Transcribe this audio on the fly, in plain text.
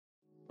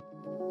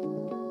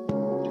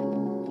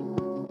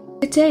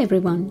Good day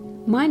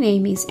everyone, my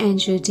name is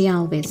Andrew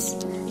D'Alvis.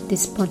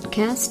 This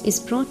podcast is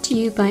brought to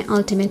you by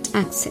Ultimate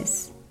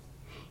Access.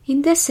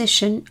 In this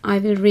session, I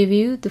will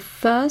review the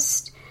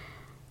first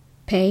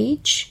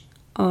page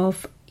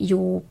of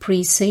your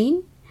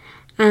pre-scene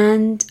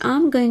and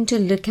I'm going to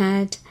look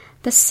at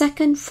the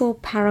second 4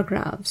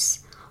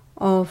 paragraphs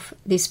of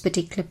this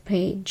particular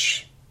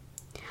page.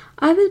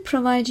 I will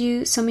provide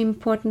you some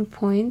important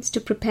points to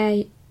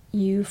prepare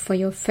you for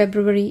your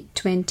February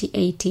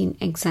 2018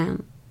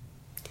 exam.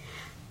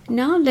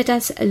 Now let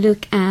us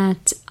look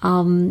at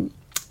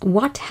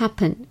what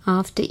happened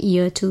after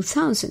year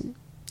 2000.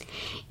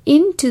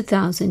 In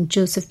 2000,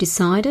 Joseph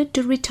decided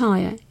to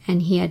retire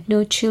and he had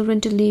no children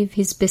to leave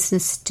his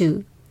business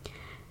to.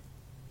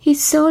 He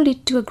sold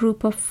it to a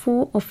group of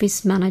 4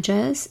 office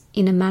managers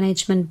in a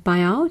management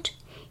buyout.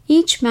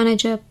 Each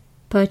manager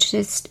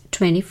purchased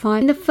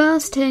 25. In the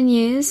first 10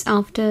 years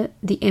after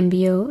the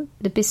MBO,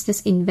 the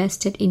business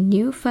invested in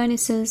new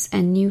furnaces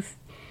and new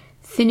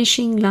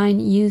finishing line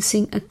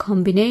using a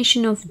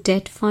combination of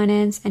debt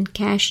finance and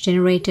cash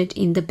generated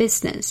in the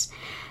business.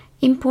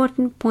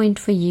 Important point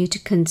for you to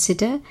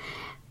consider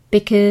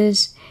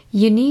because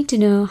you need to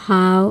know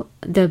how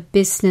the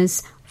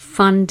business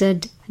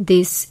funded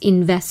this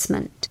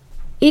investment.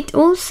 It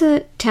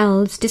also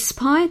tells,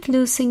 despite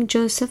losing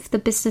Joseph, the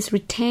business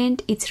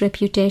retained its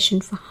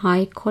reputation for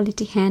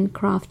high-quality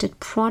handcrafted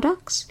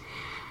products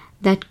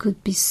that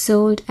could be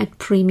sold at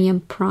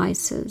premium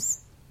prices.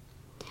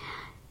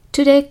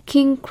 Today,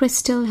 King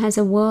Crystal has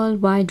a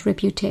worldwide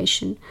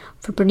reputation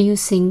for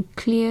producing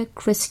clear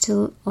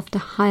crystal of the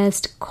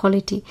highest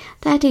quality.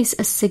 That is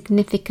a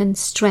significant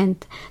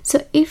strength.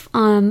 So if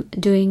I'm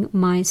doing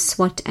my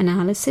SWOT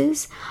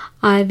analysis,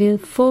 I will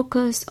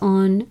focus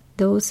on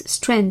those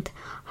strengths,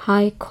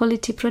 high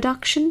quality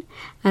production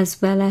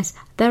as well as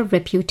the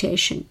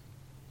reputation.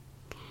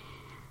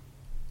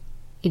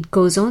 It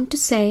goes on to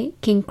say,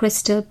 King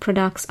Crystal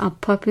products are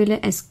popular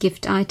as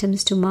gift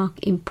items to mark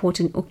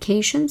important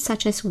occasions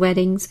such as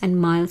weddings and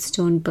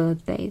milestone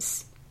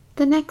birthdays.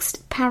 The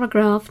next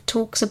paragraph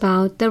talks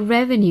about the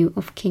revenue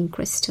of King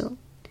Crystal.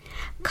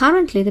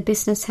 Currently, the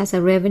business has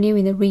a revenue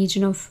in the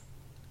region of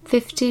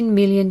 $15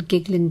 million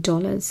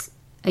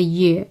a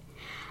year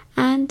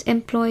and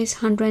employs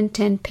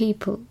 110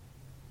 people.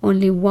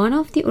 Only one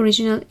of the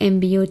original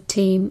MBO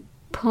team,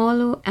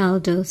 Paulo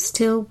Aldo,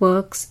 still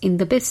works in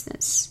the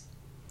business.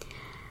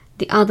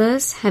 The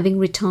others having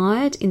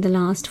retired in the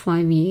last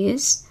 5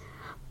 years,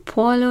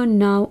 Paulo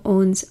now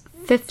owns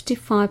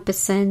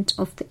 55%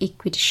 of the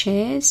equity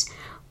shares,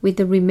 with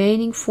the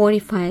remaining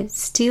 45%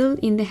 still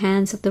in the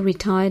hands of the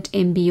retired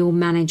MBO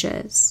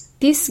managers.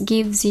 This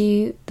gives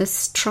you the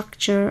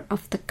structure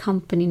of the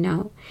company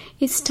now.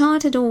 It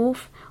started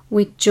off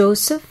with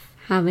Joseph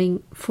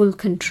having full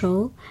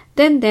control.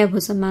 Then there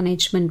was a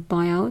management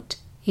buyout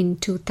in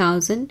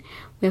 2000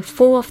 where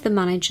 4 of the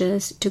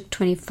managers took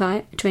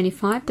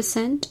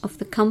 25% of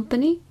the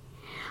company.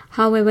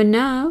 However,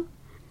 now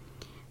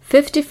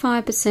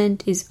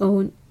 55% is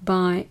owned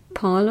by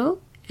Paulo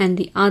and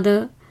the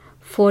other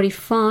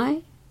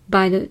 45%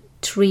 by the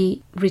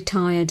 3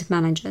 retired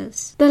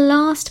managers. The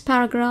last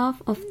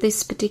paragraph of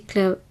this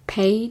particular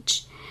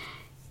page,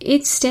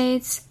 it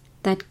states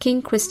that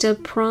King Crystal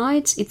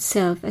prides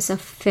itself as a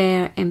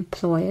fair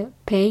employer,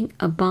 paying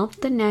above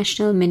the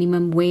national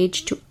minimum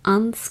wage to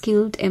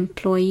unskilled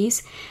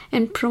employees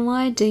and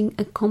providing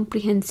a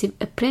comprehensive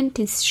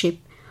apprenticeship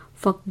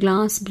for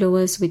glass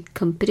blowers with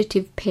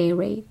competitive pay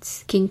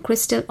rates. King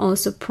Crystal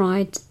also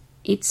prides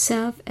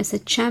itself as a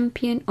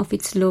champion of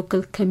its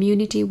local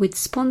community with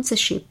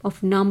sponsorship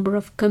of number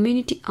of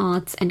community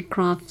arts and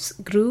crafts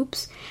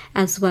groups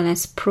as well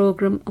as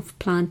program of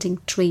planting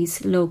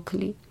trees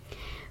locally.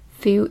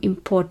 Few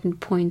important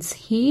points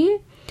here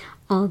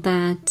are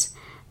that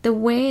the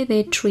way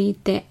they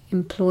treat their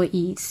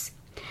employees.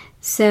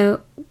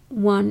 So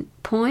one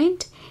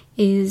point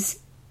is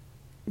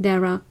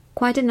there are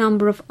quite a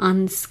number of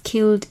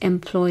unskilled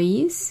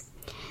employees.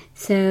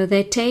 So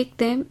they take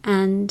them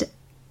and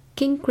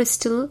King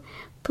Crystal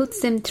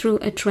puts them through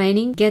a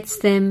training, gets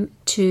them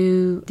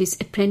to this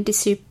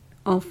apprenticeship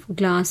of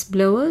glass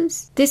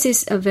blowers. This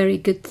is a very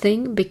good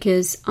thing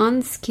because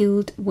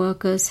unskilled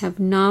workers have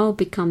now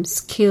become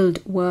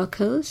skilled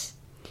workers.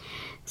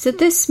 So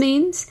this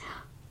means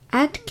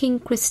at King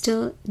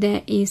Crystal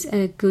there is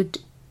a good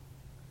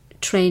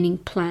training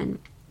plan.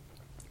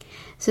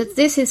 So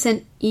this is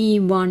an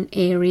E1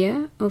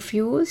 area of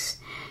yours.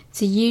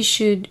 So you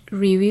should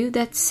review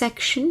that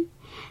section.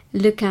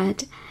 Look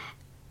at,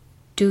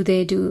 do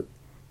they do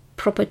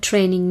proper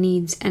training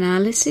needs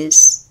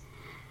analysis?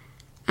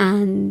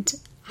 And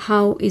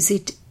how is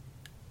it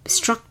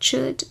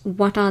structured?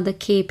 What are the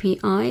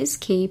KPIs,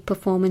 key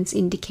performance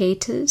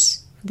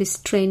indicators, this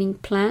training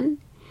plan?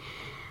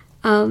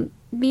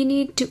 We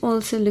need to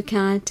also look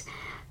at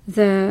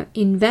the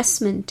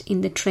investment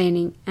in the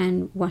training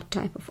and what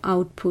type of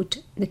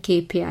output the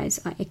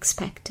KPIs are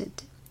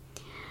expected.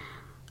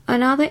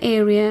 Another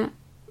area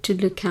to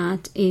look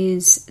at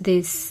is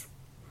this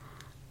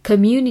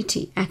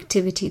community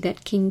activity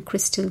that King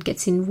Crystal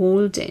gets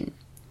involved in.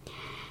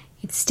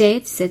 It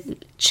states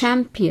that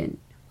champion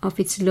of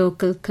its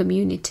local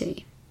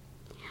community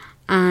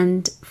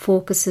and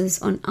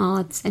focuses on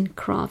arts and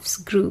crafts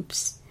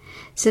groups.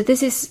 So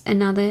this is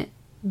another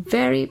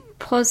very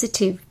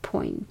positive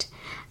point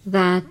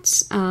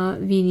that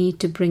we need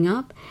to bring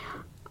up.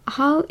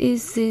 How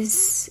is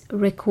this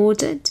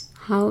recorded?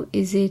 How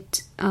is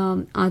it?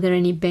 Are there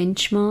any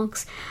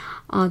benchmarks?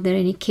 Are there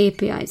any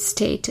KPIs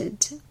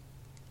stated?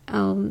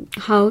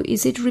 How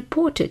is it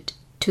reported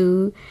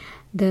to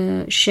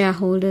the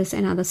shareholders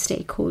and other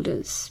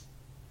stakeholders?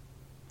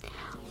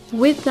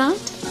 With that,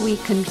 we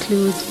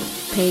conclude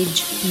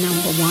page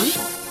number 1.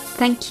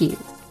 Thank you.